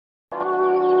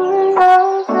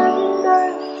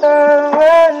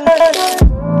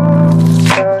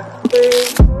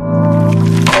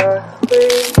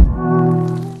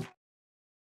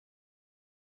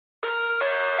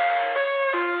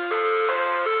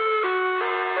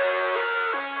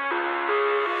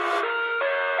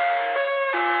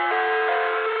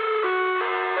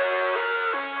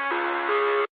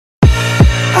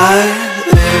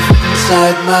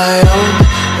inside my own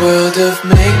world of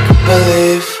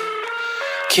make-believe.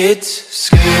 Kids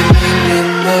screaming in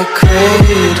their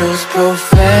cradles,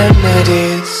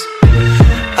 profanities.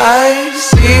 I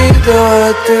see the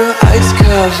world through eyes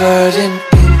covered in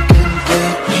ink and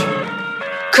bleach.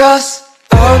 Cross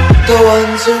out the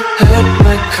ones who heard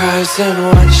my cries and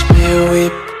watched me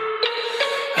weep.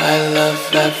 I love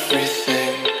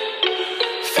everything.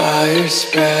 Fire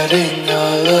spreading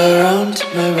all around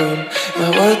my room. My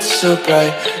world's so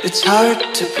bright, it's hard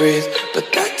to breathe,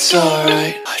 but that's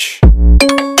alright. Hush.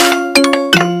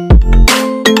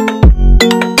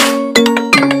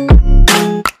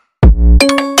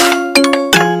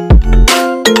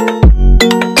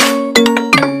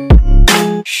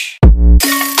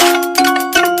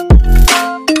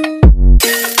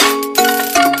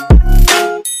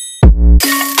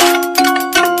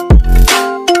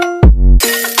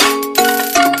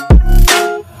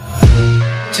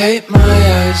 Tape my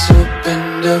eyes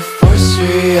open to force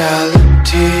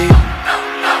reality.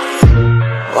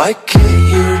 Why can't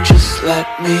you just let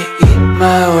me eat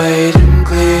my weight in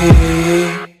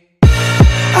glee?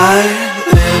 I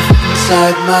live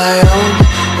inside my own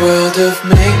world of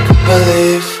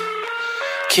make-believe.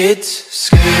 Kids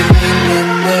screaming in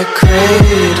their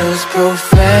cradles,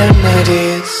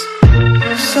 profanities.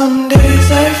 Some days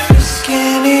I feel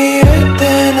skinnier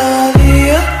than all the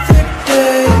other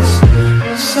days.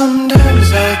 Sometimes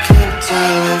I can't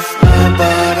tell if my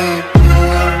body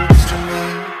belongs to me.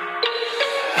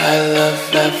 I love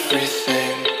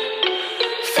everything.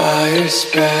 Fire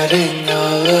spreading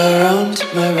all around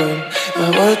my room. My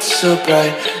world's so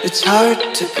bright, it's hard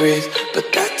to breathe, but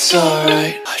that's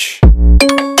alright. Hush.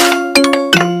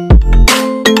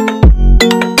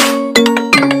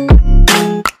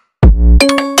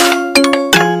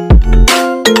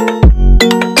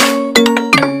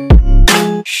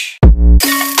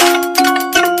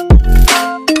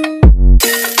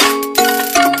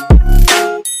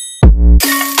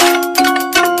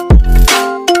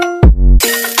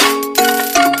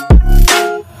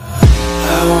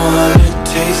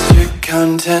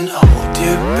 Content, hold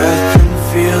your breath and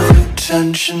feel the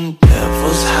tension.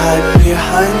 Devils hide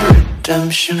behind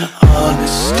redemption.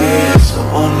 Honesty is a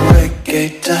one-way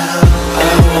gate to hell.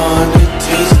 I wanna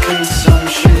taste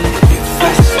consumption. Be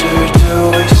faster to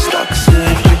waste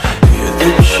oxygen. Hear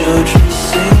the children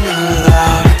sing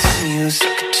aloud. It's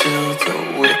music till the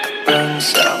wick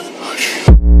burns out.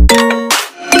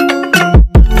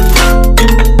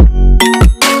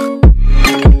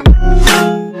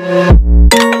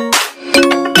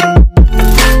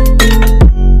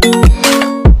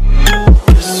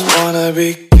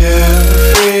 Be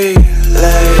carefree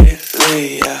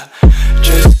lately, yeah.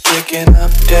 Just kicking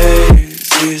up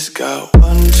daisies. Got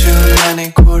one too many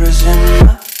quarters in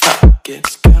my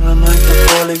pockets. Count 'em like the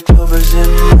 4-leaf clovers in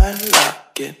my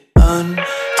locket.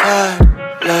 Untied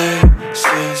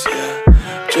laces, yeah.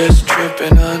 Just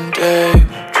tripping on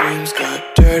daydreams. Got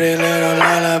dirty little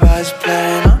lullabies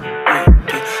playing on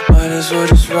repeat. Might as well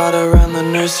just ride around the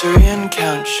nursery and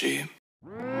count sheep.